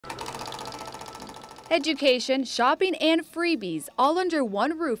Education, shopping, and freebies all under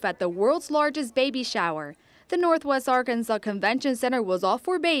one roof at the world's largest baby shower. The Northwest Arkansas Convention Center was all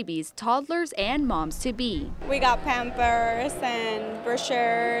for babies, toddlers, and moms-to-be. We got Pampers and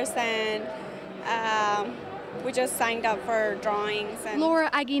brochures and we just signed up for drawings.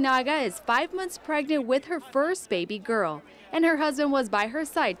 Laura Aguinaga is 5 months pregnant with her first baby girl, and her husband was by her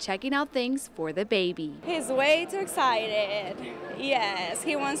side checking out things for the baby. He's way too excited. Yes,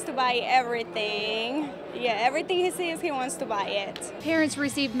 he wants to buy everything. Yeah, everything he sees, he wants to buy it. Parents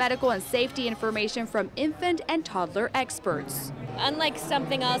receive medical and safety information from infant and toddler experts. Unlike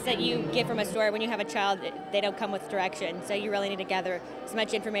something else that you get from a store, when you have a child, they don't come with directions, so you really need to gather as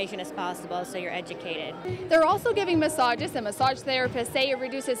much information as possible so you're educated. They're also giving massages, and massage therapists say it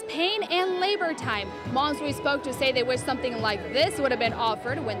reduces pain and labor time. Moms we spoke to say they wish something like this would have been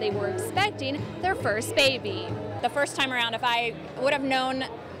offered when they were expecting their first baby. The first time around, if I would have known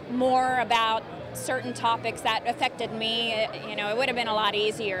more about certain topics that affected me, it would have been a lot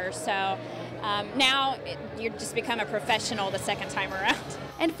easier. So now you just become a professional the second time around.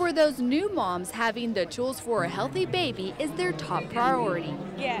 And for those new moms, having the tools for a healthy baby is their top priority.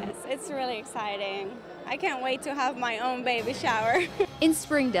 Yes, it's really exciting. I can't wait to have my own baby shower. In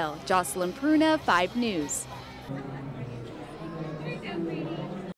Springdale, Jocelyn Pruna, 5 News.